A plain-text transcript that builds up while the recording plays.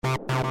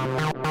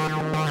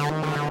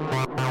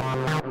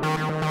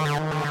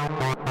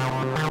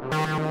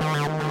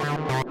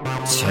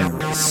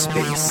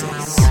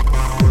TerraSpaces.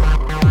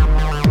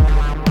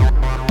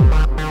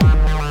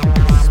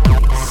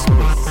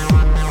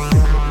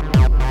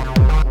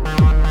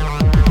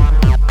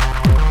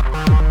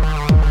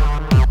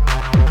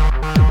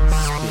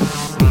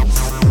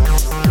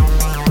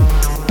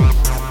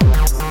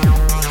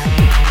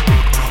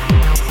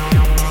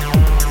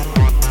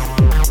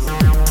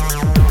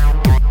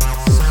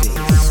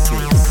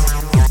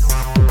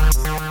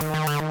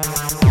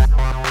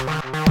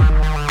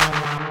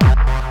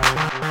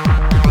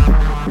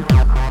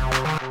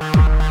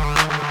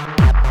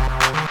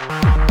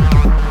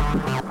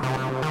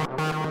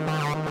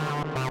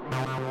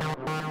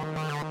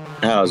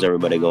 How's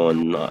everybody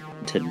going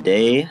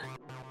today?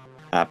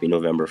 Happy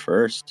November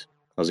 1st.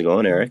 How's it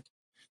going, Eric?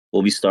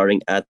 We'll be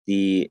starting at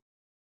the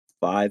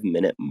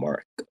 5-minute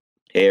mark.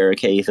 Hey, Eric.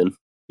 Hey, Ethan.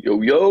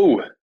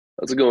 Yo.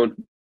 How's it going?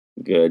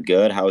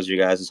 Good. How was your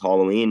guys'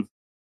 Halloween?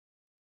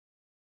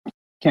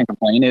 Can't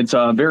complain. It's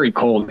very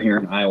cold here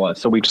in Iowa,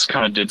 so we just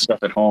kind of did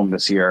stuff at home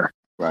this year.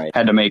 Right.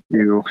 Had to make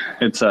do.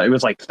 It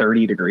was like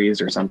 30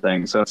 degrees or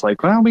something, so it's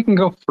like, well, we can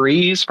go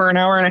freeze for an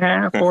hour and a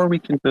half, or we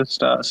can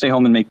just stay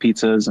home and make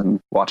pizzas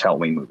and watch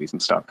Halloween movies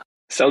and stuff.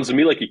 Sounds to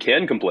me like you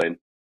can complain.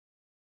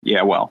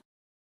 Yeah, well,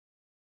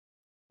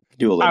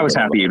 I was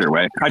happy either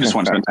way. I just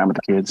want to spend time with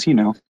the kids, you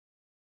know.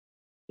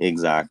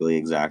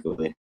 Exactly.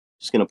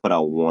 Just going to put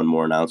out one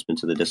more announcement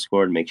to the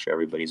Discord, make sure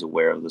everybody's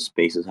aware of the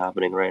spaces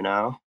happening right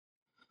now.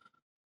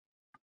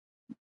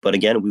 But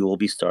again, we will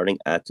be starting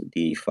at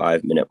the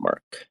 5-minute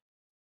mark.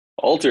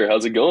 Alter,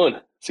 how's it going?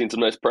 Seen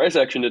some nice price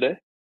action today.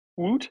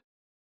 Woot.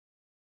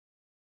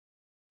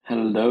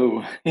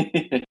 Hello.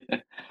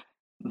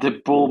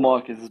 The bull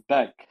market is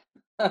back.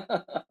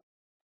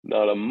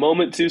 Not a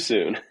moment too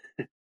soon.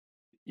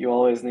 You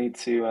always need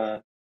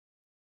to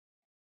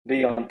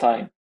be on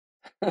time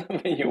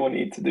when you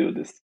need to do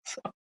this.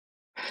 So.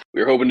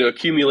 We were hoping to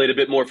accumulate a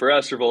bit more for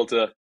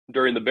Astrovault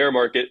during the bear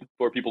market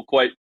before people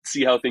quite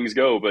see how things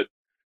go. But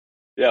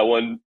yeah,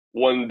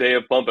 one day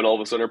of pump and all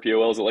of a sudden our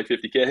POL is at like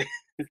 50K.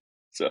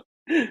 So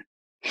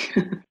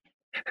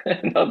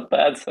not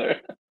bad, sir.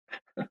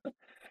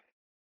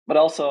 But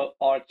also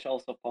Arch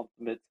also pumped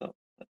a bit, so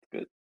that's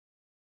good.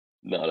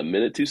 Not a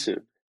minute too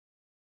soon.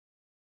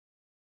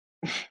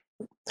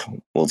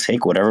 We'll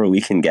take whatever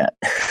we can get.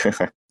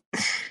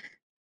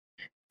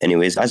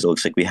 Anyways, guys, it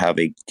looks like we have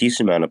a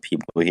decent amount of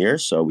people here,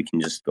 so we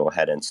can just go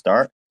ahead and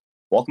start.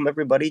 Welcome,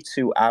 everybody,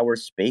 to our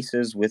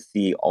spaces with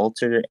the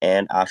Alter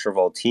and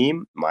Astrovault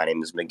team. My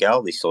name is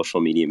Miguel, the social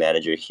media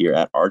manager here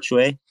at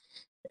Archway,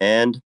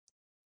 and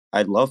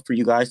I'd love for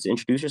you guys to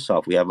introduce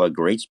yourself. We have a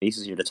great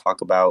spaces here to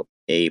talk about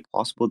a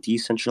possible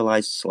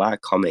decentralized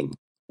Slack coming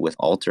with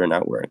Alter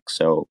Network.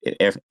 So,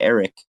 if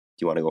Eric, do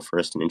you want to go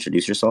first and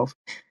introduce yourself?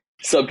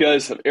 What's up,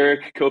 guys? I'm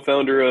Eric,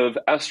 co-founder of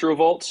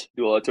Astrovault.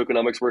 Do a lot of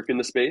tokenomics work in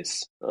the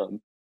space.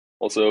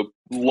 Also,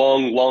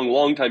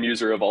 long time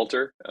user of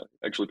Alter.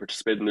 Actually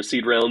participated in the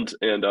seed round,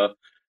 and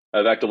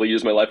I've actively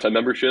used my lifetime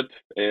membership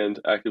and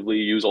actively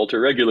use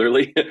Alter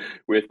regularly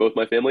with both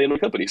my family and my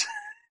companies.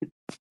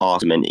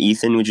 Awesome. And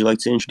Ethan, would you like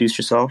to introduce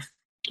yourself?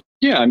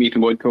 Yeah, I'm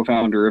Ethan Wood,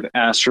 co-founder of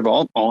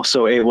Astrovault,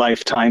 also a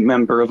lifetime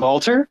member of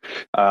Alter.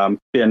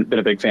 Been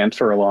a big fan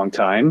for a long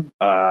time.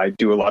 I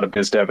do a lot of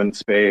biz dev in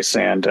space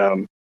and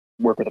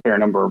work with a fair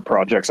number of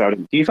projects out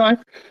in DeFi.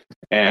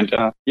 And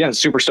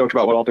super stoked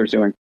about what Alter's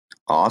doing.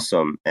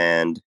 Awesome.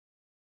 And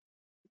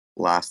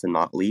last and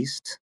not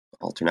least,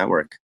 Alter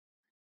Network.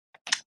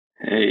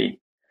 Hey.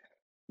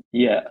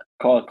 Yeah,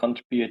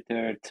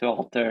 contributor to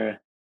Alter,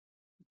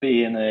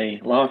 being a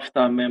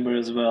lifetime member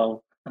as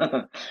well.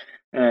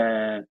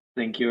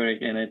 Thank you,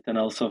 Eric, in it, and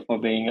also for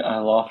being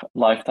a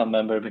lifetime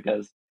member,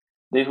 because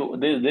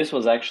this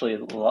was actually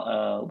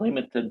a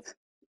limited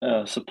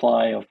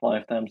supply of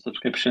lifetime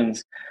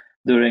subscriptions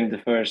during the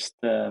first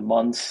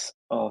months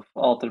of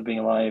Alter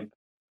being live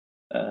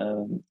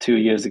 2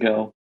 years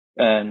ago,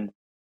 and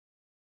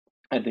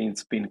I think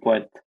it's been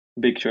quite a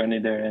big journey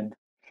there. And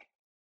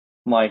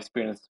my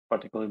experience,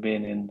 particularly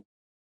being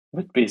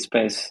with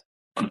B-Space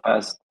in the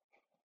past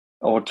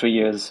over 3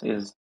 years,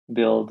 is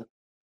build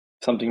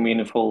something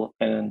meaningful,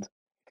 and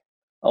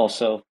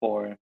also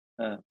for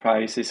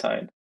privacy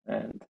side.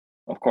 And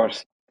of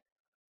course,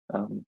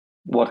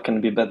 what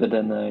can be better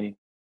than a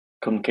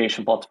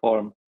communication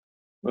platform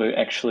where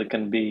actually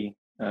can be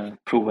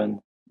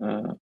proven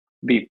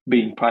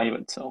being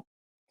private. So,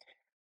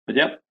 but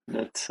yeah,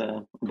 that's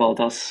about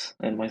us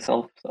and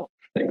myself. So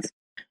thanks.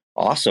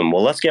 Awesome.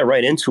 Well, let's get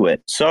right into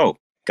it. So,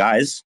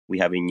 guys, we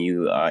have a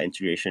new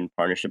integration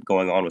partnership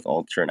going on with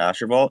Alter and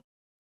Astrovault.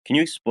 Can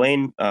you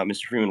explain,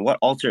 Mr. Freeman, what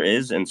Alter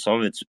is and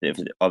some of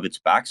its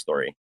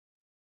backstory?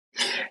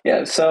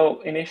 Yeah,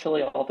 so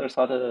initially Alter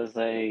started as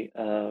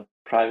a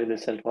private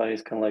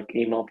decentralized kind of like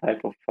email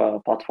type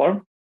of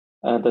platform.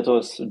 That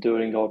was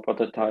during our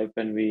prototype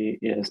when we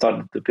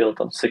started to build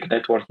on SIG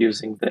network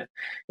using the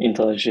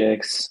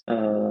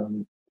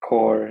IntelliGX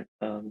core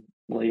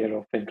layer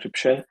of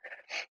encryption.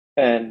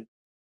 And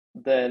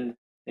then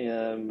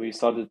we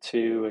started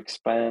to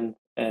expand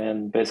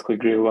and basically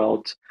grew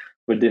out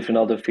with different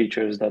other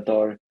features that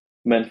are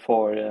meant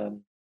for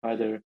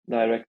either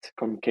direct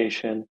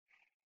communication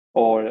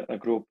or a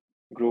group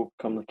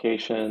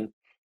communication.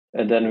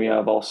 And then we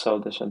have also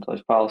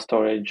decentralized file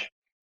storage.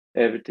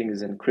 Everything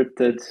is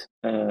encrypted,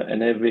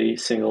 and every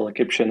single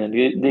encryption and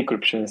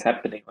decryption is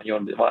happening on your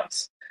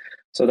device.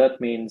 So that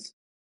means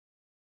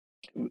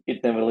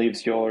it never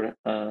leaves your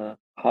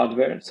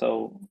hardware.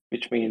 So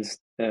which means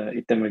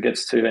it never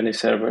gets to any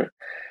server.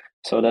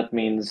 So that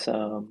means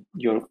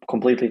you're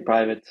completely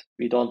private.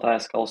 We don't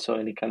ask also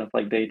any kind of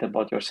like data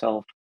about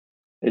yourself.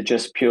 It's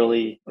just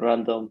purely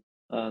random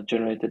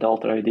generated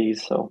alter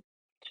IDs. So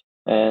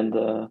and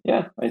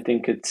yeah, I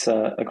think it's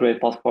a great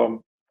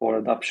platform for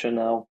adoption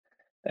now.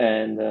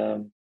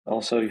 And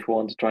also, if you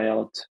want to try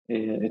out,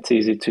 it's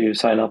easy to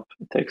sign up.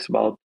 It takes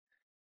about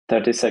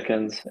 30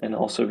 seconds. And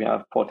also, we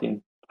have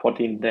 14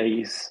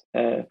 days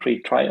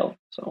free trial.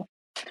 So,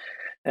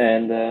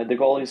 and the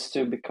goal is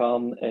to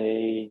become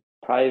a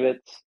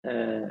private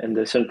and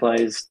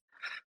decentralized,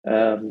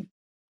 um,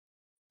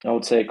 I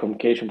would say,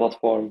 communication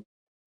platform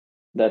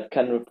that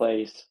can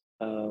replace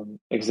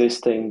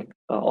existing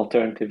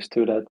alternatives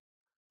to that,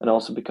 and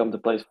also become the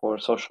place for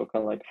social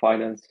kind of like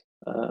finance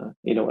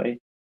in a way.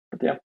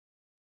 But yeah.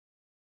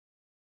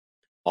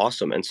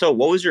 Awesome. And so,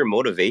 what was your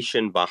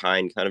motivation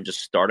behind kind of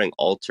just starting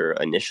Alter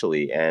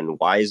initially, and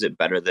why is it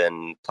better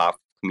than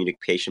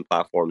communication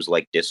platforms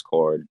like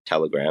Discord,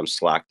 Telegram,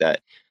 Slack that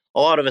a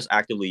lot of us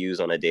actively use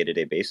on a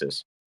day-to-day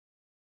basis?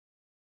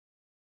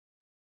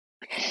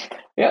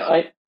 Yeah,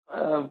 I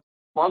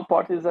one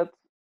part is that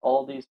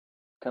all these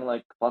kind of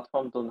like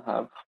platforms don't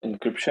have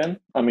encryption.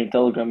 I mean,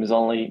 Telegram is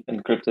only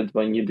encrypted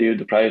when you do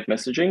the private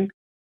messaging.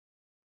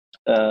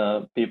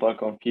 People are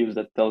confused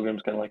that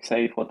Telegram's kind of like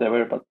safe,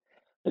 whatever, but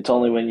it's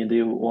only when you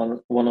do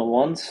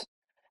one-on-ones.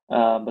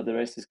 But the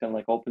rest is kind of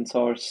like open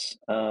source.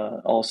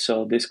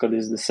 Also, Discord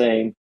is the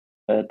same.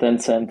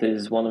 Tencent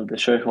is one of the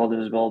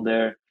shareholders as well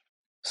there.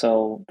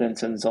 So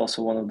Tencent is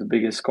also one of the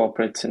biggest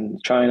corporates in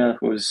China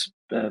who's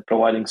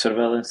providing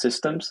surveillance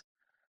systems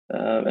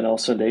and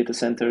also data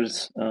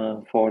centers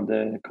for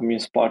the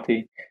Communist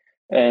Party.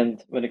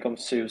 And when it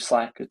comes to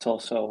Slack, it's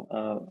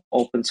also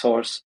open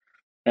source.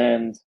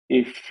 And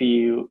if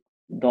you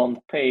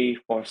don't pay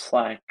for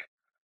Slack,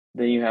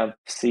 then you have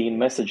seen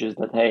messages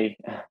that, hey,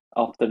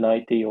 after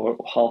 90 or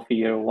half a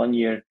year or 1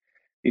 year,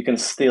 you can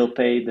still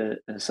pay the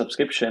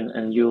subscription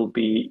and you'll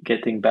be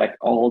getting back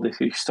all the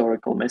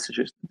historical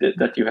messages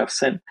that you have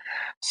sent.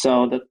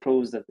 So that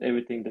proves that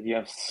everything that you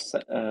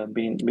have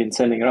been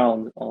sending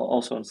around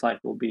also on Slack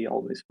will be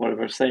always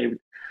forever saved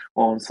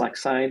on Slack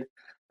side.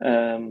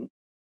 Um,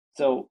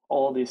 so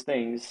all these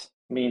things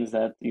means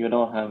that you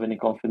don't have any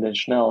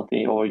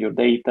confidentiality over your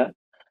data,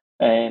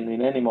 and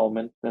in any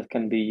moment that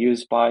can be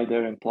used by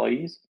their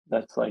employees.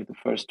 That's like the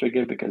first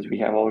trigger because we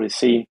have already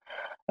seen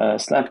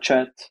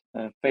Snapchat,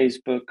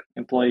 Facebook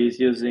employees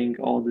using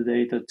all the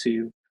data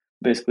to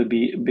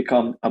basically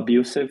become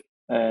abusive,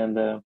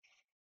 and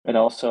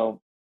also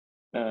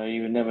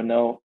you never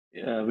know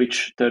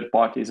which third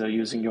parties are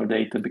using your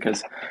data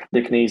because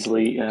they can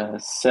easily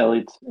sell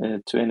it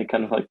to any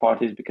kind of like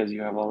parties because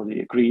you have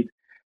already agreed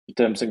the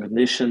terms and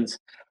conditions.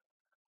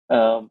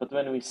 But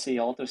when we see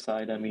Alter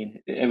side, I mean,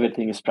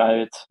 everything is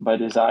private by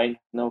design.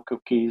 No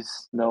cookies,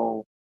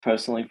 no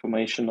personal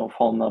information, no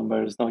phone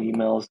numbers, no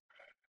emails.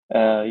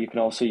 You can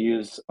also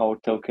use our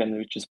token,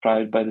 which is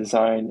private by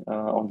design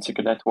on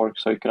Secret Network,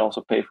 so you can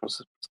also pay for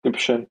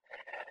subscription.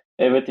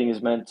 Everything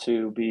is meant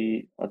to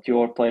be at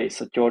your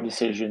place, at your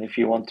decision, if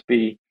you want to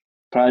be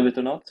private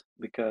or not,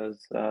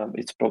 because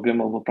it's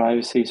programmable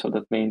privacy. So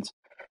that means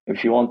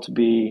if you want to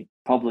be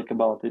public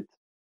about it,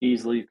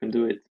 easily you can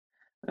do it.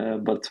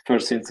 But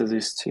first instance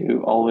is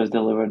to always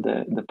deliver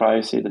the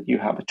privacy that you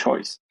have a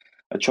choice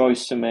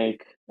to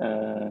make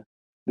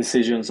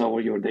decisions over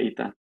your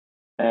data.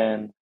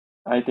 And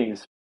I think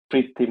it's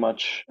pretty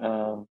much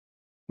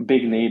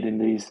big need in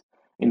these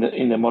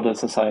in the modern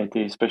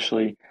society,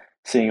 especially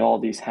seeing all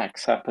these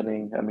hacks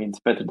happening. I mean, it's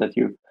better that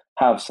you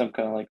have some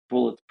kind of like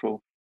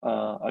bulletproof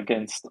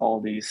against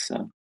all these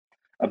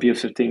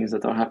abusive things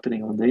that are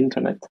happening on the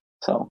internet.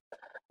 So,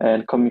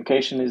 and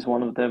communication is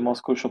one of the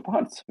most crucial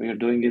parts. We are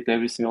doing it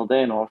every single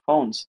day on our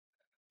phones.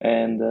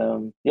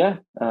 And yeah,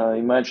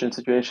 imagine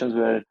situations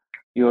where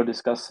you're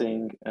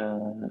discussing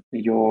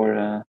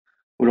your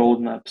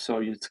roadmaps,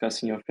 or you're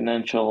discussing your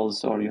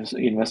financials or your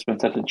investment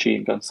strategy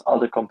against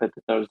other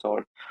competitors,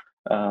 or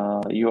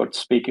you're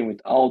speaking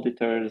with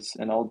auditors,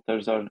 and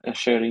auditors are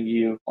sharing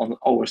you on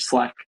our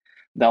Slack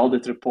the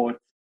audit report,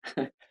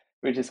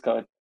 which is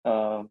quite,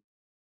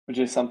 which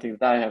is something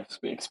that I have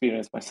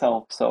experienced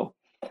myself. So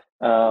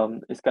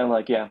it's kind of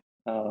like, yeah,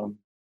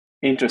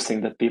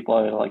 interesting that people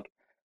are like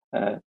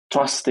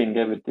trusting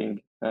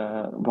everything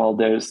while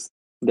there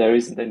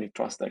isn't any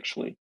trust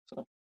actually.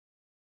 So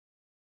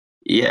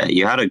Yeah,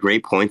 you had a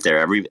great point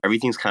there.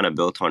 Everything's kind of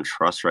built on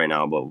trust right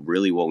now, but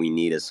really what we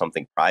need is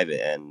something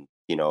private. And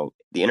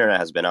the internet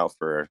has been out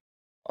for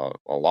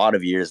a lot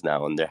of years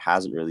now, and there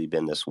hasn't really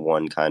been this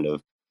one kind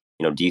of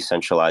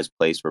decentralized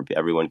place where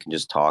everyone can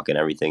just talk and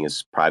everything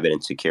is private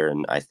and secure.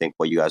 And I think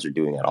what you guys are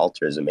doing at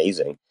Alter is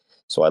amazing.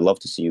 So I'd love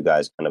to see you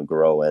guys kind of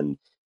grow and,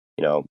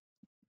 you know,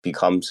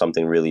 become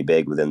something really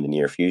big within the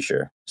near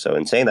future. So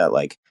in saying that,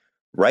 like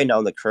right now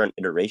in the current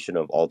iteration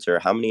of Alter,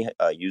 how many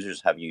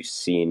users have you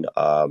seen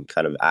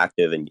kind of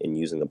active and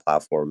using the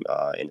platform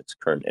in its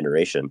current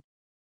iteration?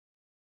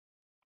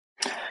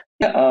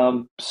 Yeah,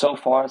 so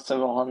far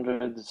several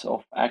hundreds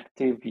of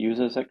active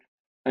users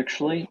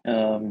actually,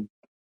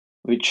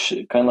 which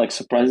kind of like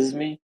surprises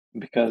me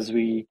because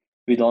we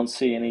don't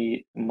see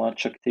any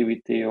much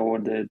activity over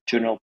the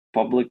general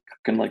public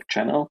kind of like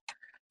channel.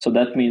 So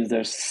that means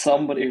there's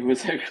somebody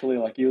who's actually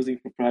like using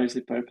for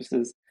privacy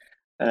purposes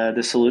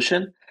the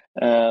solution.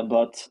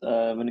 But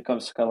when it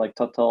comes to kind of like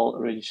total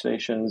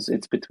registrations,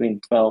 it's between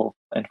 12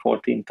 and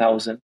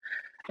 14,000.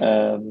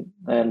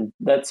 And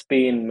that's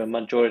been the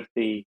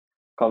majority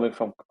coming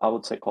from, I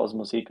would say,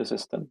 Cosmos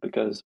ecosystem,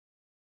 because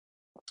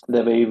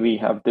the way we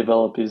have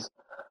developed is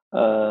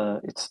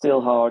it's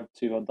still hard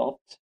to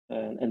adopt,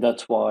 and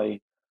that's why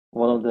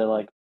one of the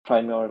like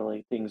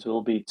primarily things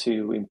will be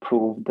to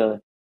improve the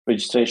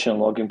registration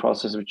and login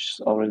process, which is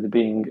already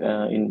being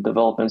in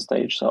development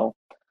stage. So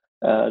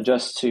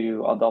just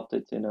to adopt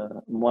it in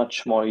a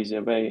much more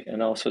easier way,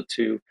 and also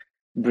to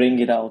bring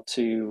it out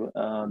to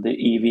the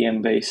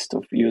EVM based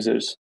of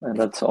users, and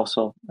that's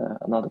also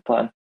another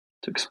plan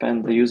to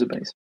expand the user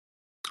base.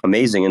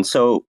 Amazing. And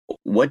so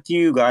what do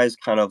you guys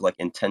kind of like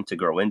intend to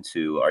grow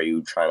into? Are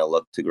you trying to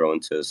look to grow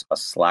into a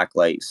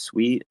Slack-like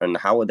suite? And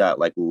how would that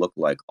like look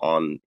like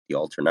on the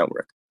Alter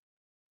network?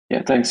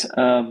 Yeah, thanks.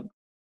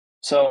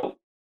 So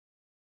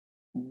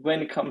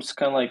when it comes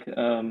kind of like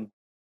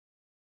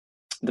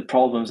the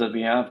problems that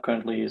we have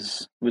currently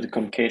is with the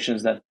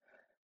communications that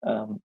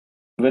um,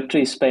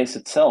 Web3 space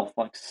itself,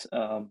 like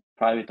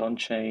private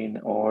on-chain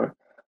or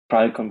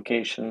private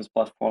communications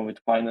platform with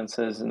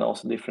finances and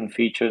also different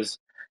features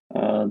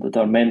that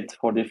are meant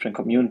for different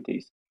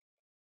communities.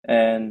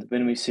 And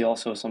when we see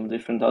also some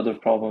different other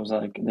problems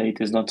like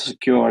data is not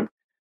secured,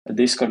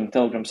 Discord and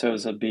Telegram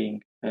servers are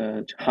being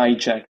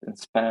hijacked and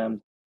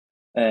spammed.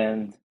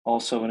 And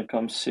also when it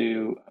comes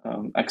to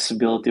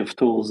accessibility of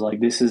tools, like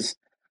this is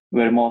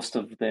where most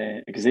of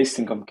the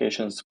existing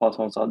communications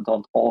platforms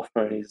don't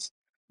offer is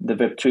the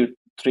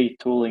Web3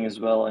 tooling as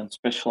well and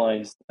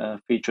specialized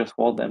features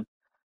for them.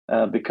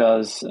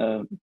 Because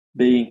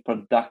being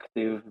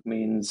productive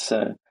means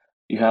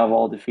you have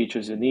all the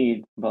features you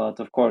need, but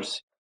of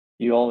course,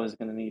 you're always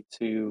going to need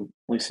to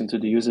listen to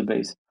the user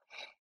base.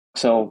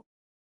 So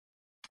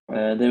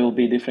there will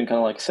be different kind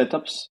of like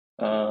setups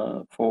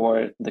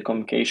for the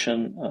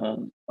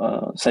communication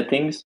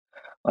settings,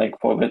 like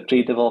for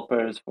Web3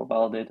 developers, for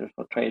validators,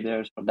 for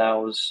traders, for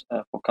DAOs,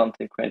 for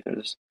content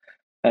creators,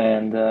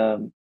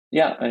 and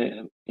yeah,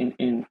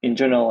 in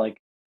general, like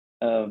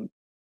um,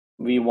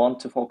 we want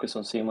to focus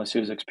on seamless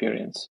user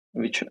experience,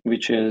 which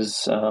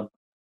is a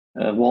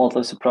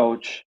walletless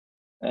approach,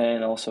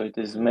 and also it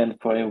is meant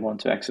for everyone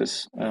to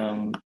access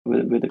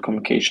with the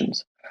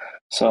communications.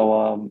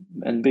 So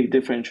and big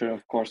differentiator,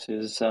 of course,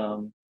 is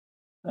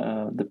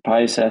the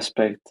price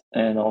aspect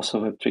and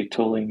also Web3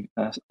 tooling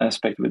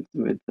aspect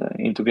with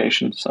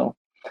integration. So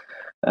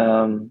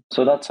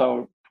so that's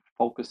our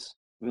focus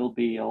will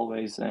be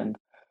always. And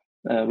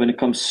when it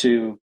comes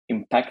to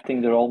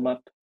impacting the roadmap,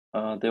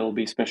 there will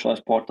be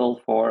specialized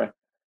portal for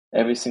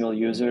every single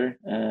user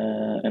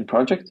and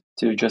project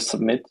to just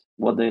submit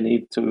what they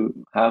need to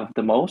have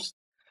the most,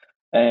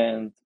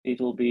 and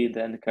it will be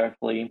then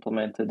carefully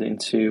implemented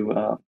into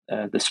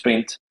the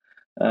sprint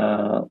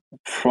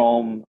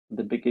from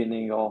the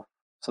beginning of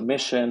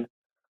submission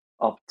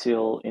up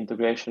till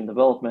integration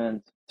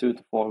development, 2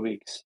 to 4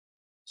 weeks.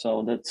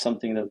 So that's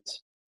something that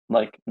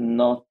like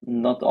not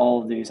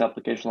all of these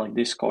applications like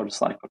Discord,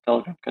 Slack, or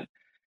Telegram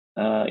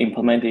can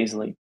implement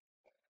easily.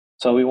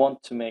 So we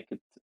want to make it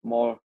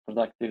more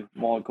productive,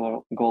 more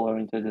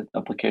goal-oriented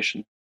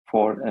application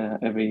for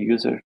every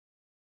user.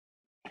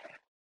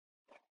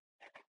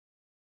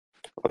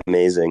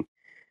 Amazing.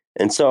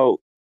 And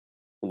so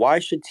why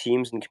should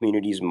teams and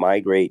communities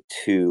migrate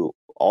to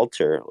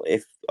Alter?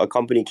 If a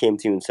company came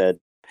to you and said,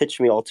 pitch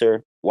me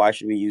Alter, why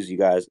should we use you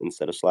guys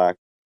instead of Slack?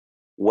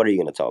 What are you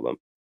going to tell them?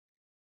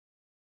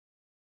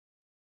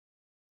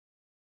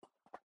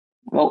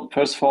 Well,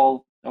 first of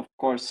all, of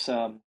course,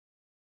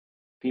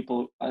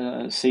 people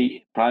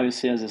see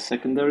privacy as a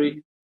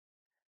secondary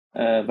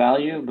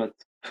value, but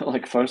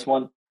like first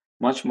one,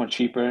 much more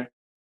cheaper.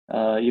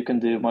 You can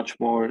do much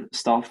more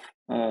stuff,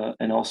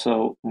 and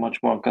also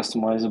much more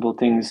customizable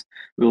things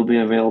will be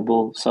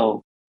available.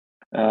 So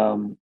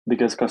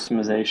because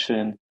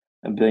customization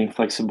and being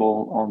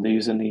flexible on the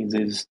user needs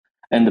is,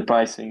 and the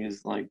pricing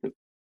is like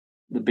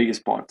the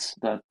biggest parts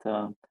that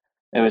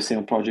every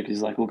single project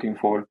is like looking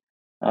for.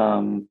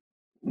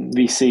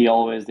 We see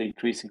always the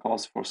increasing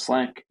cost for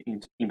Slack,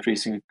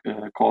 increasing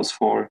cost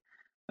for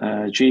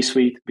G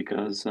Suite,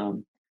 because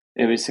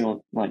every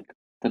single like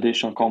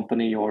traditional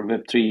company or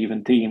Web3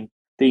 even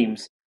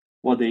teams,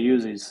 what they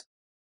use is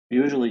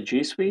usually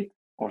G Suite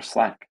or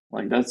Slack,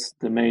 Like that's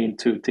the main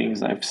two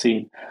things I've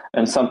seen,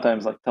 and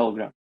sometimes like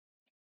Telegram.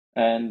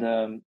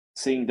 And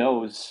seeing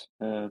those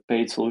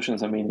paid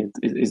solutions, I mean,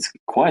 it's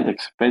quite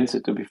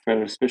expensive to be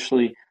fair,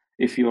 especially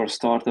if you're a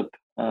startup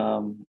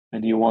and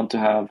you want to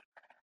have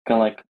kind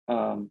of like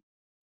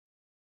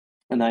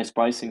a nice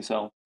pricing.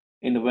 So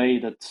in a way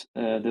that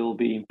there will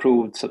be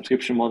improved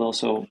subscription model.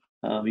 So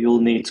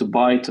you'll need to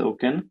buy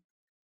token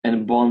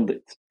and bond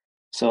it.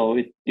 So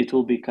it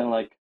will be kind of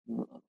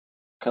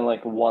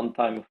like a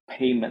one-time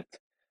payment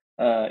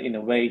in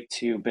a way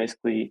to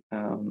basically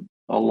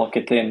lock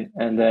it in,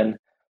 and then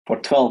for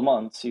 12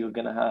 months you're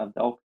gonna have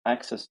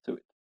access to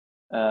it,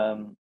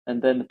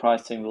 and then the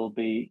pricing will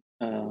be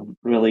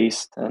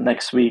released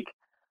next week,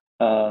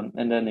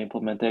 and then the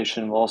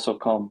implementation will also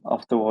come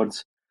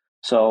afterwards.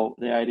 So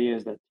the idea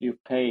is that you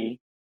pay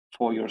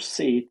for your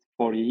seat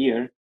for a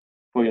year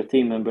for your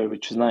team member,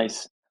 which is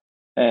nice,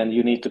 and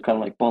you need to kind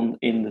of like bond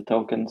in the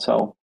token.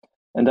 So,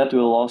 and that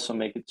will also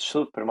make it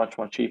super much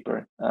more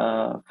cheaper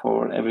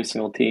for every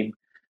single team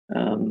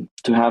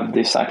to have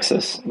this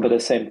access. But at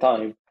the same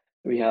time,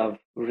 we have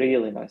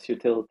really nice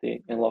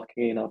utility in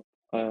locking up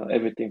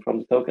everything from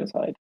the token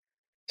side.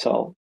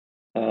 So,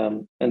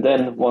 and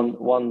then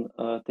one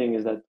thing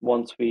is that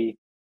once we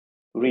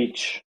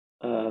reach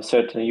a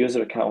certain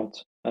user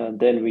account,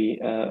 then we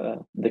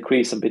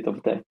decrease a bit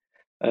of the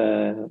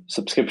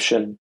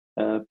subscription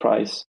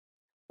price,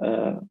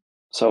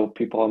 so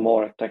people are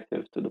more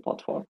attractive to the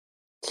platform.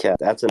 Yeah,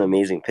 that's an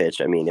amazing pitch.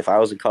 I mean, if I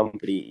was a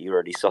company, you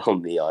already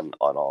sold me on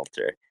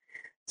Alter.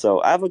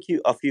 So I have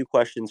a few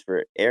questions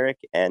for Eric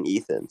and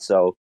Ethan.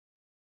 So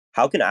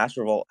how can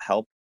Astrovault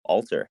help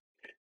Alter?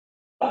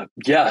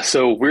 Yeah,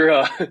 so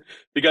we're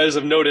you guys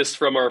have noticed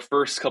from our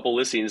first couple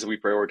listings we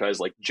prioritize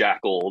like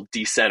Jackal,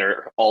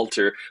 Decenter,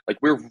 Alter. Like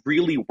we're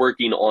really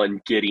working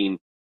on getting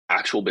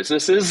actual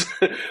businesses,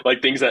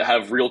 like things that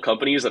have real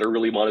companies that are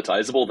really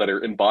monetizable, that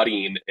are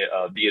embodying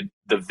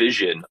the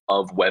vision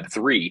of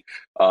Web3,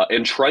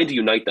 and trying to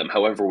unite them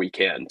however we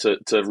can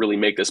to really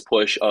make this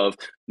push of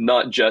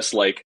not just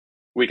like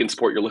we can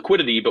support your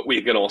liquidity, but we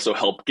can also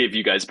help give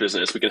you guys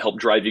business. We can help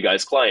drive you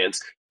guys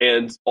clients,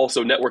 and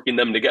also networking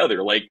them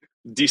together. Like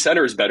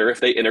Decenter is better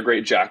if they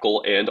integrate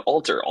Jackal and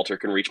Alter. Alter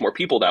can reach more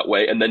people that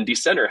way. And then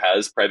Decenter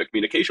has private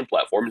communication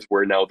platforms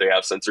where now they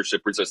have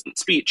censorship resistant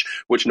speech,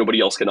 which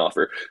nobody else can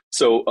offer.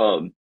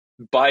 So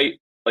by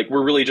like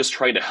we're really just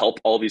trying to help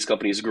all these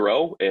companies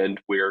grow, and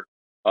we're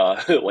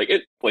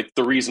like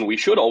the reason we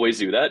should always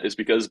do that is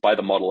because by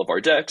the model of our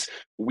decks,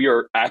 we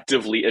are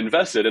actively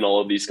invested in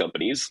all of these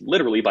companies,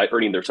 literally by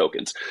earning their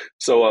tokens.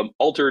 So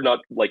Alter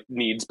not like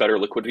needs better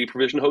liquidity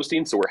provision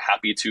hosting, so we're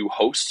happy to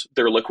host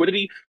their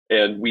liquidity,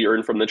 and we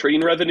earn from the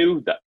trading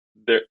revenue that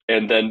there.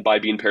 And then by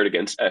being paired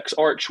against X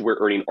Arch, we're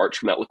earning Arch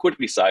from that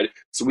liquidity side,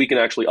 so we can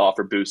actually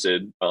offer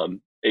boosted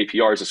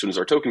APRs as soon as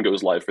our token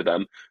goes live for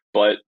them.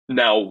 But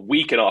now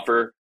we can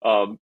offer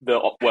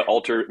what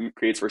Alter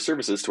creates for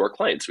services to our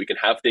clients. We can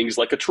have things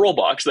like a troll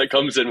box that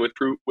comes in with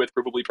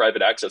provably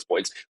private access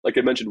points. Like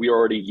I mentioned, we are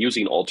already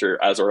using Alter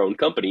as our own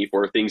company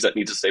for things that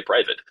need to stay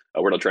private.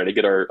 We're not trying to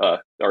get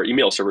our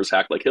email servers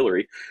hacked like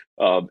Hillary.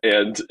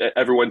 And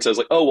everyone says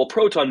like, oh well,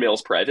 Proton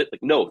Mail's private.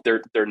 Like no,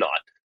 they're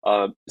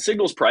not.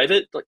 Signal's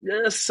private, like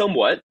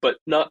somewhat, but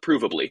not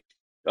provably.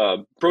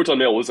 Proton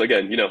Mail was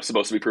again,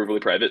 supposed to be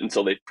provably private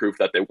until they proved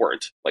that they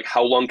weren't. Like,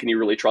 how long can you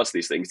really trust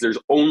these things? There's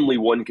only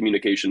one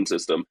communication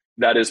system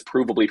that is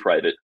provably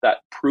private, that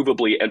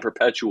provably and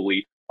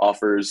perpetually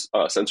offers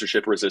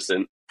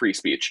censorship-resistant free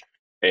speech.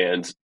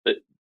 And I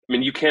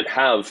mean, you can't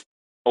have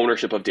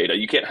ownership of data.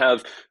 You can't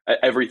have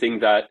everything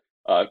that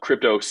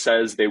crypto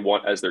says they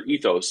want as their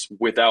ethos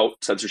without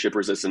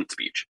censorship-resistant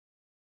speech.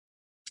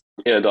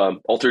 And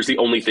Alter is the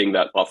only thing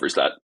that offers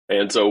that.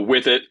 And so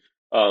with it,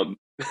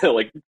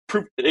 like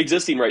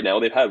existing right now,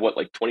 they've had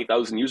like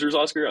 20,000 users,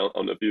 Oscar. I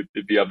don't know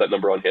if you have that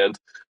number on hand,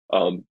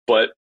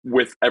 but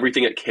with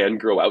everything it can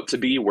grow out to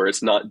be, where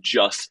it's not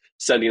just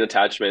sending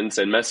attachments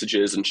and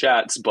messages and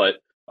chats, but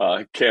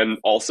can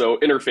also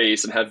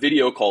interface and have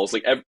video calls,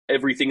 like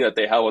everything that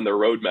they have on their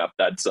roadmap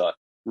that's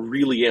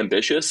really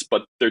ambitious,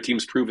 but their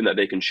team's proven that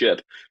they can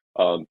ship.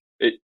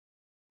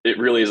 It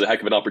really is a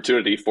heck of an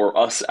opportunity for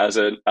us as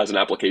an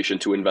application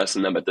to invest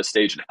in them at this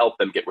stage and help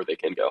them get where they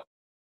can go.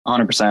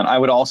 100%. I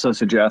would also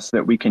suggest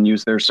that we can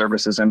use their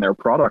services and their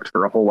product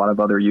for a whole lot of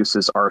other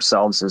uses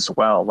ourselves as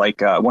well.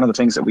 Like one of the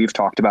things that we've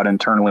talked about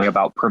internally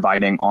about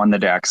providing on the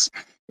DEX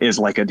is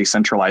like a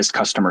decentralized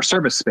customer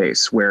service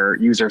space where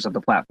users of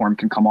the platform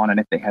can come on, and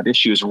if they have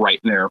issues right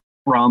there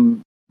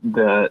from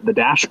the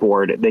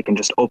dashboard, they can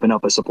just open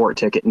up a support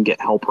ticket and get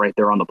help right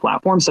there on the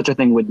platform. Such a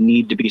thing would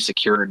need to be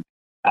secured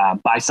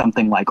by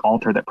something like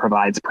Alter that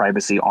provides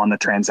privacy on the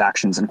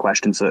transactions in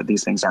question so that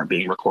these things aren't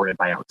being recorded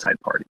by outside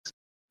parties.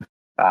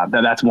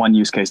 That's one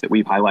use case that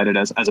we've highlighted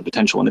as a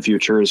potential in the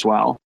future as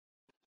well.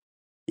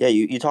 Yeah,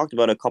 you talked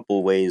about a couple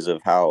of ways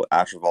of how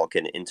Astrovault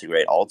can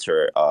integrate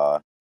Alter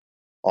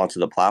onto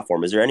the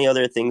platform. Is there any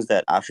other things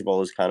that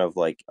Astrovault is kind of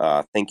like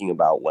thinking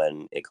about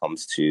when it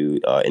comes to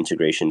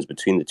integrations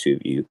between the two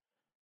of you,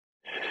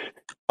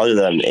 other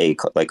than a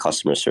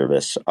customer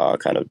service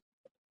kind of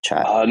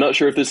chat? Not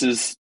sure if this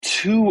is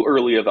too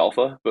early of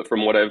alpha, but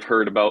from what I've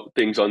heard about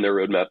things on their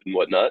roadmap and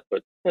whatnot,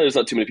 but there's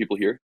not too many people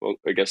here. Well,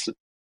 I guess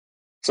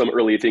some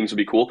early things would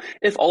be cool.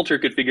 If Alter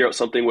could figure out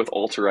something with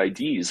Alter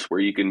IDs where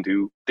you can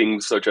do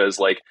things such as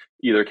like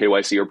either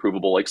KYC or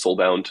provable like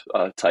soulbound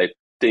type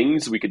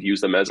things, we could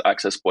use them as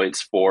access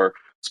points for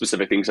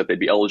specific things that they'd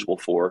be eligible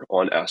for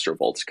on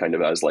Astrovault, kind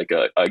of as like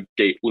a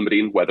gate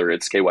limiting whether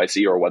it's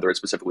KYC or whether it's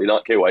specifically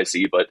not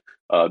KYC, but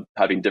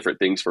having different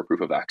things for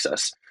proof of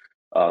access.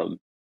 Um,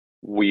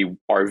 we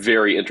are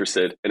very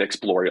interested in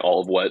exploring all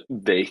of what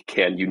they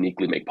can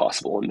uniquely make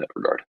possible in that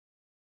regard.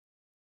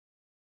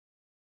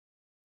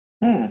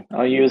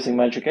 Are you using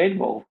Magic 8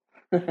 Ball?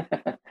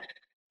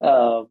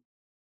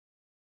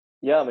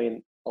 Yeah, I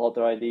mean,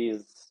 Alter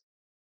IDs,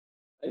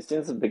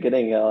 since the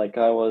beginning, like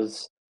I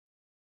was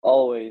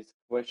always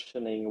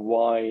questioning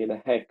why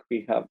the heck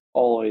we have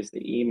always the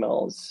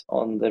emails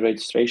on the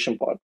registration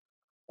part.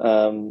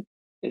 Um,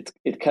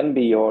 it can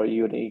be your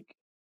unique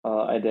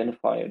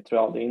identifier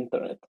throughout the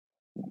internet,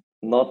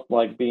 not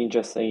like being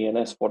just an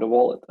ENS for the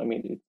wallet. I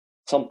mean, it's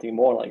something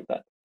more like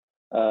that.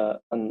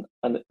 And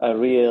a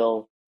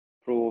real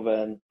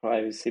proven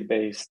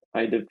privacy-based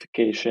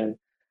identification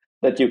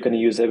that you can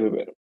use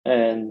everywhere.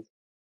 And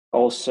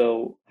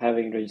also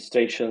having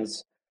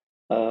registrations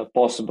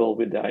possible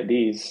with the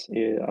IDs,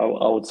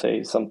 I would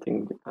say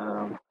something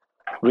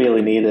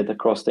really needed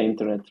across the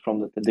internet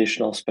from the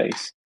traditional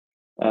space.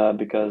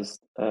 Because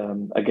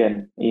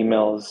again,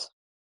 emails,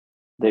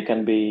 they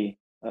can be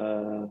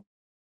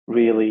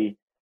really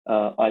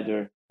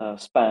either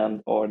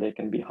spammed, or they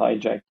can be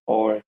hijacked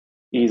or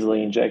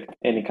easily inject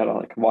any kind of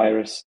like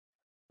virus.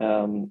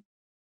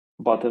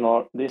 But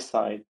on this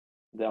side,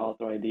 the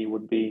Author ID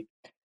would be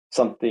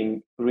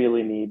something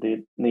really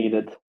needed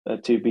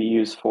to be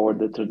used for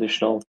the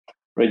traditional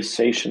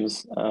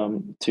registrations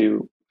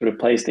to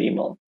replace the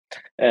email.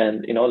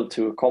 And in order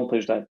to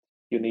accomplish that,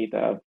 you need to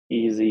have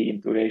easy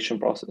integration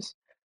process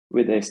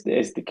with the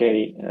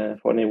SDK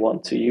for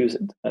anyone to use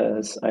it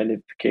as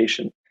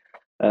identification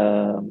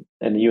and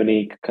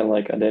unique kind of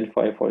like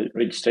identifier for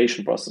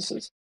registration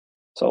processes.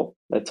 So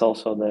that's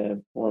also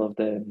the one of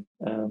the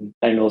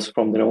angles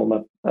from the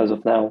roadmap as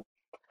of now,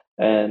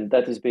 and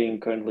that is being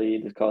currently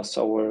discussed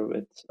over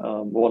with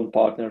one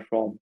partner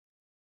from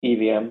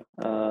EVM,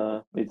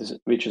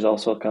 which is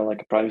also kind of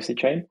like a privacy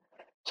chain.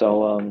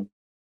 So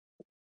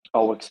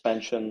our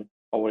expansion,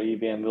 our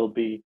EVM will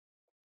be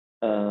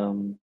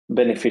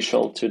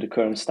beneficial to the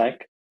current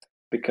stack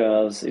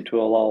because it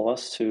will allow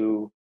us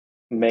to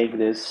make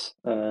this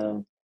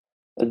a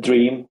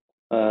dream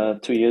 2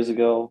 years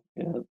ago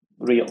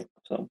real.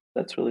 So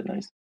that's really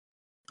nice.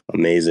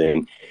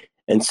 Amazing.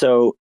 And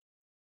so,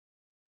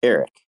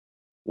 Eric,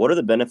 what are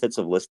the benefits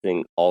of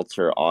listing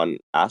Alter on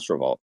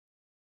Astrovault?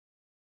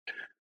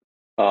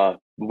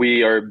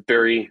 We are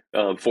very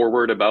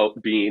forward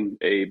about being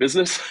a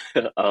business,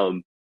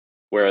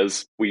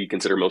 whereas we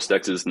consider most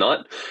dexes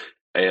not.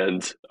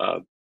 And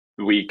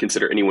we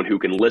consider anyone who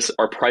can list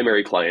our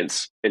primary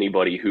clients,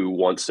 anybody who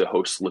wants to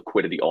host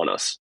liquidity on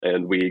us.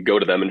 And we go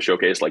to them and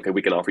showcase like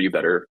we can offer you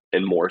better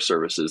and more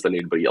services than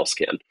anybody else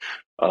can.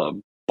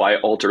 By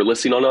Alter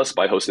listing on us,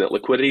 by hosting that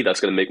liquidity, that's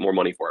going to make more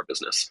money for our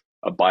business.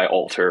 By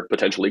Alter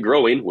potentially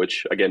growing,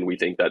 which again, we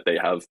think that they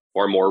have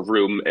far more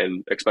room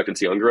and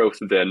expectancy on growth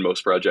than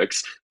most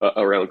projects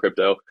around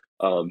crypto.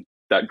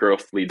 That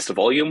growth leads to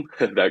volume,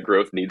 that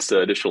growth needs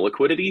to additional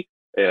liquidity,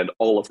 and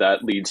all of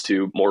that leads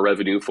to more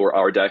revenue for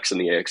our DEX and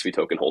the AXV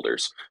token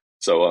holders.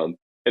 So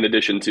in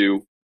addition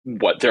to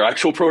what their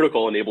actual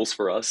protocol enables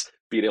for us,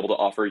 being able to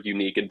offer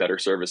unique and better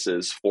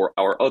services for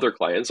our other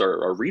clients,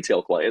 our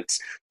retail clients,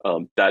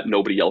 that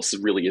nobody else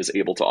really is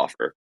able to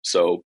offer.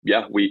 So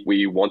yeah,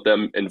 we want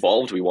them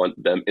involved, we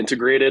want them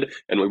integrated,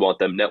 and we want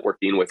them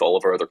networking with all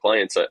of our other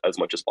clients as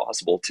much as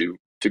possible to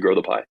grow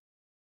the pie.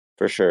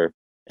 For sure.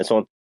 And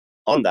so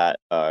on that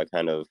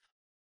kind of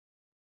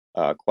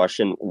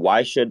question,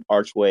 why should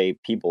Archway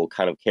people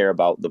kind of care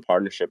about the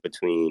partnership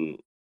between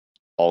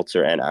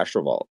Alter and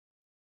Astrovault?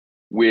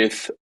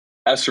 With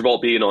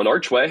Astrovault being on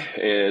Archway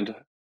and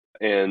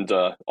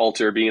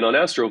Alter being on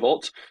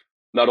Astrovault,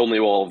 not only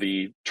will all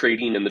the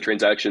trading and the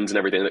transactions and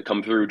everything that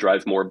come through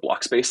drive more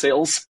block space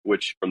sales,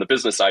 which from the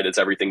business side, it's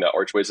everything that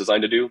Archway is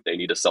designed to do. They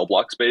need to sell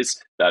block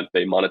space, that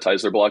they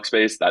monetize their block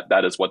space.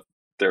 That is what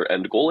their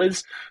end goal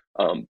is.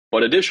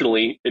 But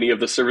additionally, any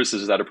of the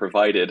services that are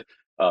provided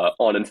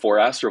on and for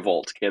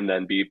Astrovault can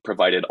then be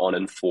provided on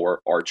and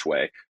for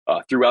Archway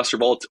through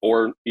Astrovault,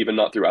 or even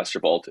not through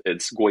Astrovault.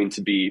 It's going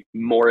to be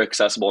more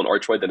accessible in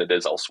Archway than it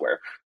is elsewhere.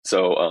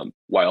 So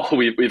while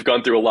we've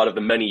gone through a lot of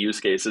the many use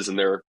cases, and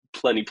there are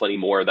plenty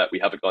more that we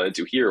haven't gone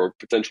into here, or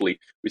potentially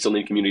we still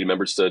need community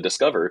members to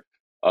discover,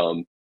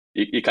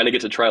 you kind of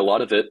get to try a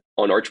lot of it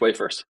on Archway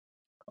first.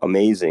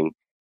 Amazing.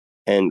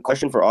 And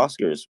question for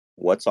Oscars,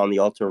 what's on the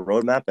Alter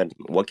roadmap and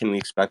what can we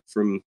expect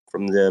from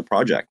the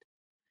project?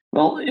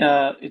 Well,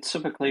 it's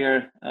super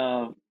clear.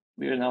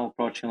 We are now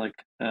approaching like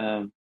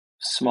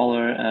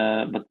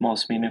smaller but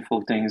most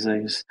meaningful things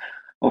is,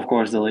 of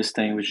course, the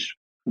listing, which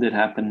did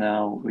happen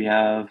now. We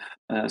have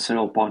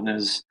several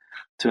partners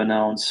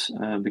announce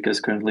because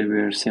currently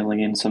we're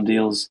sealing in some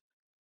deals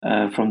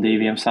from the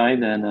EVM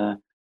side, and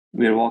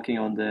we're working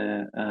on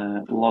the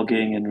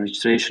logging and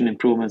registration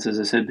improvements, as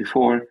I said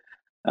before,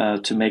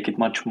 to make it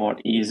much more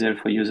easier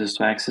for users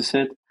to access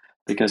it.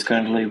 Because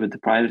currently with the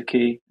private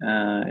key,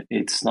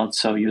 it's not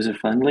so user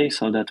friendly.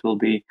 So that will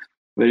be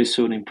very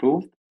soon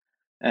improved,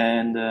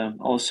 and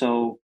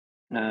also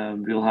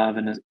we'll have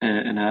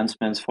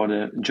enhancements for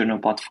the general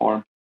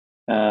platform.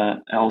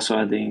 Also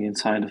adding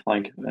inside of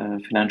like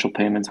financial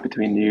payments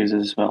between the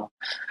users as well.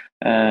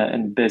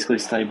 And basically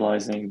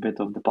stabilizing a bit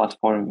of the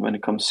platform when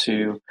it comes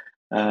to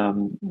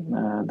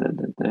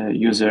the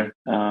user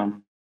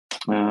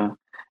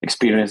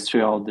experience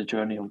throughout the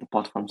journey of the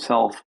platform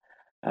itself,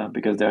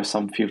 because there are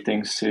some few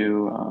things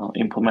to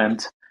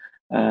implement.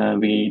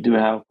 We do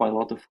have quite a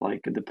lot of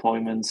like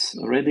deployments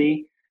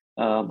already,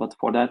 but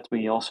for that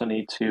we also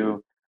need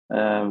to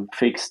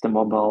fix the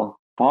mobile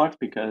part,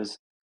 because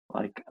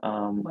like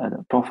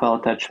profile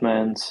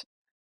attachments,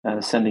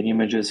 sending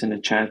images in the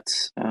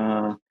chats,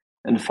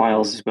 and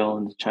files as well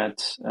in the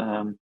chats.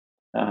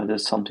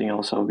 There's something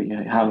also we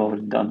have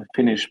already done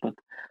finished, but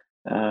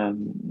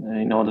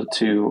in order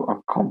to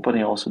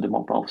accompany also the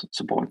mobile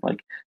support,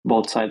 like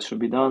both sides should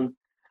be done.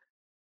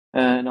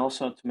 And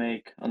also to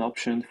make an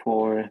option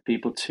for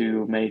people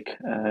to make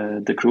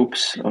the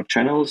groups or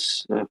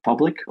channels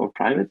public or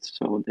private.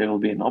 So there will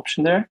be an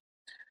option there.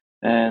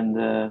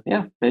 And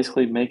yeah,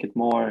 basically make it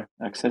more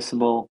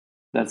accessible.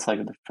 That's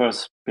like the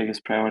first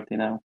biggest priority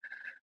now.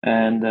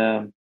 And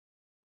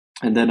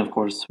then of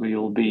course we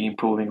will be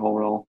improving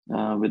overall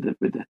with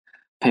the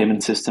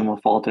payment system of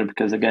Alter,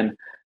 because again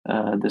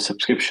the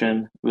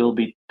subscription will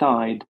be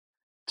tied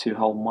to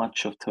how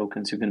much of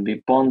tokens you're going to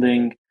be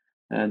bonding.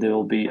 There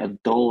will be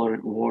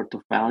 $1 worth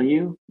of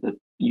value that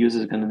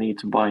users are going to need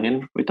to buy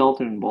in with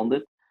Alter and bond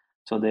it.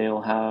 So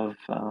they'll have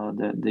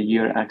the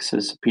year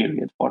access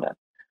period for that.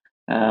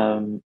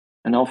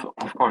 And of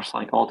course,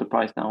 like Alter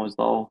price now is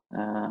low,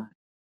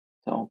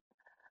 so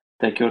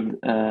take your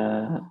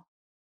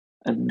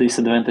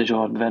disadvantage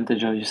or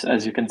advantage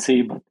as you can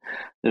see, but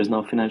there's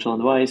no financial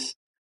advice.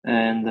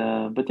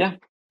 And but yeah,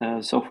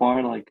 so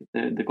far like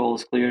the goal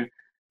is clear.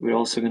 We're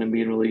also going to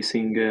be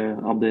releasing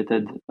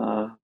updated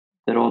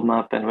the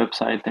roadmap and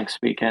website next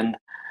weekend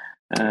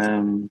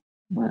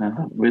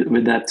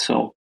with that.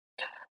 So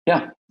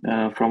yeah,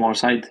 from our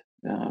side,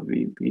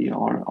 we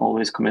are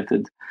always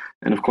committed,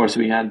 and of course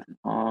we had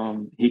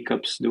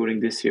hiccups during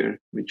this year,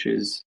 which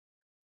is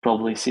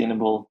probably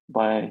seenable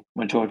by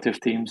majority of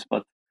teams,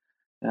 but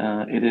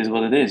it is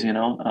what it is, you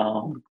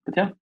know. But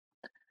yeah,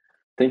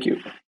 thank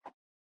you.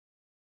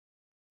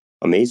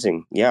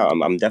 Amazing. Yeah,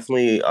 I'm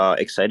definitely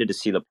excited to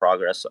see the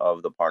progress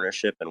of the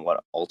partnership and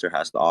what Alter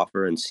has to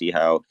offer, and see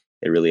how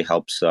it really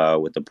helps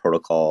with the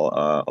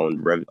protocol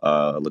owned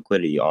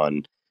liquidity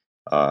on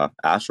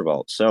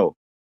Astrovault. So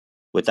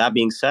with that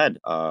being said,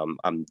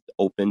 I'm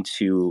open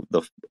to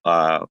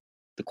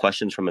the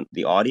questions from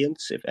the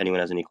audience. If anyone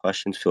has any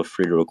questions, feel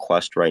free to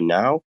request right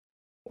now,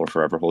 or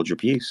forever hold your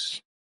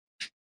peace.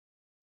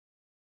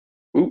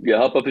 Ooh, yeah,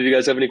 hop up if you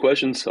guys have any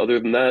questions. Other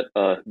than that,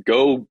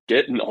 go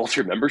get an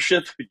Alter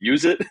membership.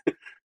 Use it.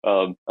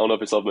 I don't know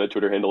if I still have my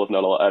Twitter handle. If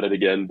not, I'll add it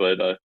again. But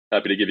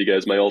happy to give you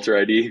guys my Alter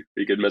ID.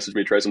 You could message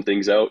me, try some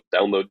things out.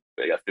 Download.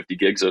 I got 50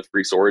 gigs of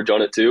free storage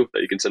on it too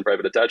that you can send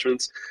private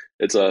attachments.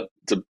 It's a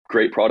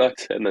great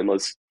product. And then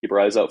let's keep our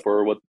eyes out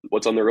for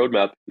what's on the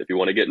roadmap. If you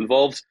want to get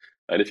involved,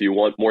 and if you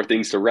want more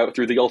things to route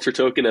through the Alter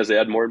token as they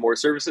add more and more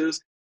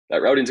services,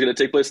 that routing is going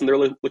to take place in their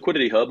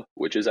liquidity hub,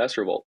 which is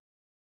Astrovault.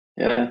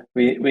 Yeah,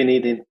 we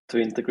need to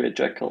integrate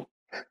Jekyll.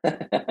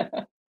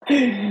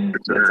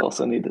 That's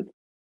also needed.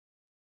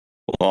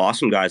 Well,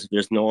 awesome, guys. If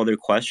there's no other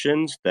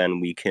questions,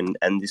 then we can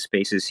end the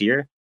spaces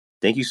here.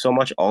 Thank you so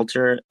much,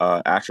 Alter,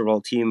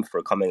 Astrovault team,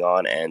 for coming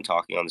on and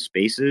talking on the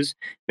spaces.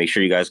 Make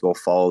sure you guys go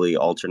follow the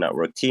Alter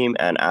Network team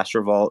and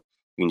Astrovault.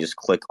 You can just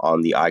click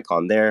on the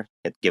icon there,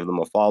 give them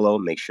a follow.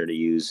 Make sure to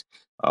use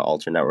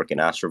Alter Network and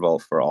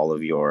Astrovault for all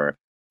of your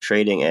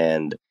trading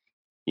and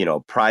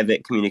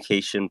private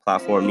communication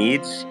platform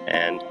needs.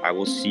 And I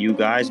will see you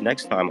guys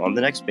next time on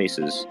the next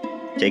spaces.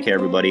 Take care,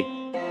 everybody.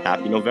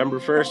 Happy November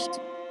 1st.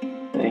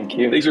 Thank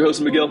you. Thanks for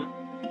hosting, Miguel.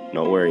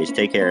 No worries.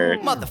 Take care.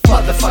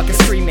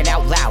 Motherfuckers screaming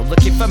out loud,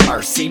 looking for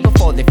mercy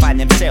before they find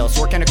themselves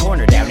working a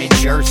corner down in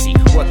Jersey.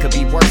 What could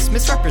be worse?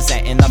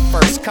 Misrepresenting the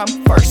first come,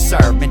 first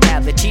serve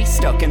mentality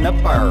stuck in the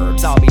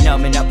burbs. I'll be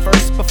numbing up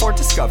first before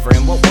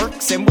discovering what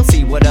works, and we'll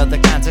see what other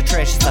kinds of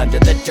trash is under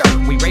the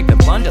dirt. We rape and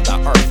plunder the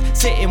earth,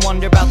 sit and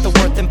wonder about the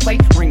worth and play.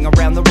 Ring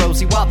around the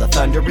rosy while the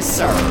thunder is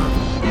served.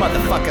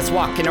 Motherfuckers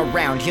walking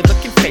around here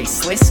looking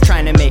faceless,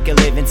 trying to make a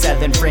living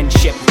selling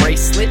friendship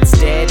bracelets.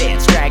 Dead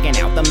ends dragging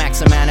out the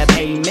max amount of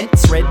payments.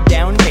 Red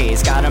down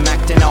days got them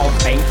acting all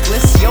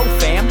bankless. Yo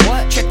fam,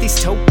 what? Check these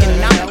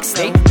tokenomics.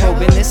 They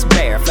probing this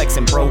bear,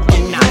 flexing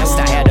broken honest.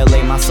 I had to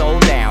lay my soul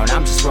down,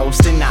 I'm just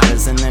roasting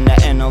honors. And then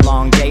to end a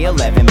long day,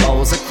 11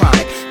 bowls of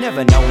chronic.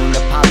 Never known to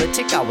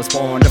politic, I was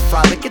born to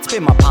frolic. It's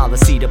been my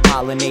policy to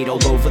pollinate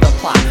all over the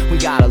plot. We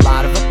got a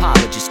lot of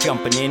apologists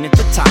jumping in at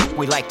the top.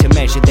 We like to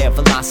measure their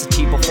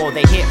velocity before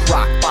they hit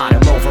rock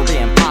bottom. Over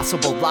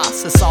impossible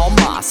loss, it's all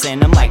moss,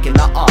 and I'm liking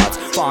the odds.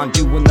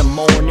 Fondue in the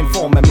morning,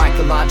 forming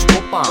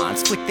mycological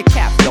bonds. Flick the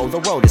cap, yo,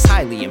 the road is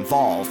highly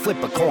involved.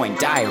 Flip a coin,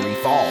 diary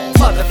evolve.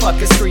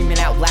 Motherfuckers screaming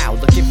out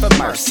loud, looking for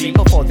mercy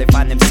before they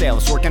find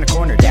themselves working a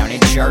corner down in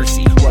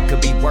Jersey. What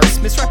could be worse?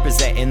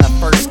 Misrepresenting the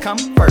first come,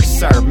 first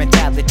serve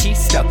mentality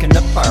stuck in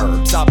the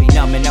burbs. I'll be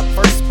numbing up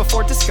first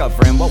before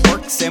discovering what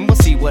works, and we'll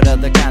see what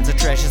other kinds of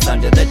treasures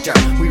under the dirt.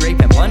 We rape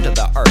and plunder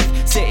the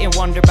earth, sit and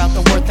wonder about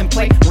the worth and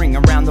play. Ring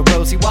around the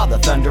rosy while the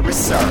thunder is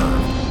served.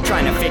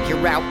 Trying to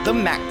figure out the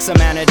max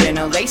amount of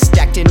dinner lace,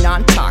 stacked in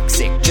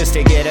non-toxic, just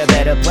to get a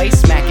better place.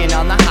 Smacking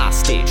on the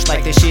hostage,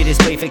 like the shit is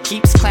played for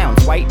keeps.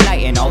 Clowns, white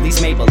knight, and all these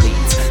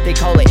Maybellines. They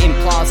call it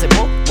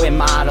implausible, when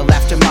model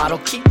after model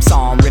keeps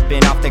on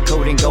ripping off the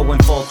coat and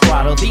going full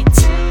throttle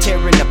beats.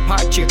 Tearing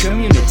apart your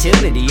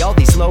community, all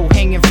these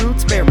low-hanging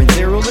fruits bearing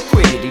zero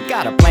liquidity.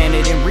 Got a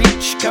planet in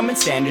reach, coming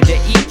standard to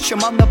each.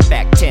 I'm on the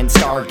back 10,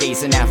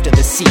 stargazing after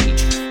the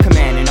siege.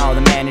 Commanding all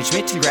the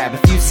management to grab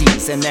a few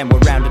Z's, and then we'll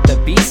round up the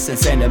beasts and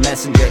send a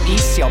messenger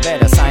east. Y'all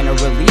better sign a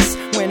release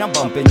when I'm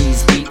bumping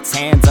these beats.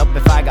 Hands up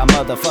if I got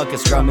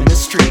motherfuckers drumming the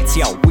streets.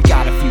 Yo, we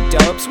got a few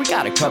dubs, we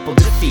got a couple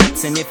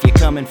defeats, and if you're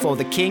coming for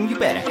the king, you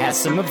better have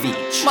some of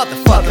each.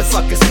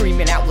 Motherfuckers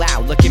screaming out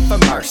loud, looking for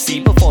mercy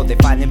before they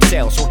find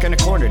themselves working a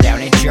corner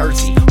down in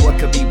Jersey. What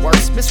could be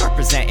worse?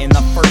 Misrepresenting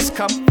the first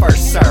come,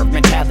 first serve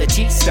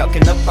mentality stuck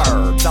in the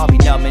burbs. I'll be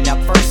numbing up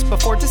first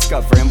before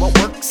discovering what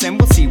works, and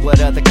we'll see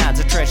what other kinds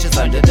of treasures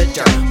under the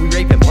dirt. We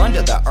rape and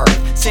plunder the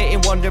earth, sit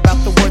and wonder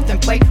about the worth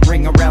and play.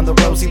 Ring around the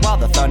rosy while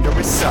the thunder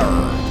is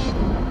served.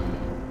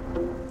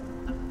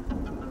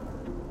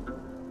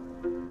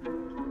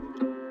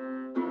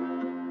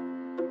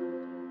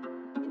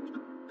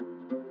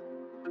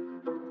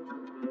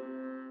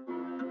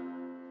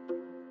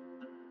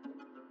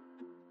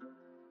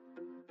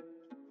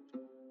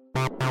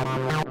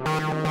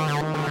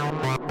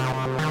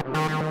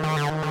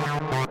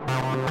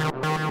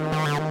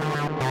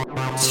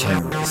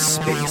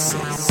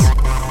 TerraSpaces.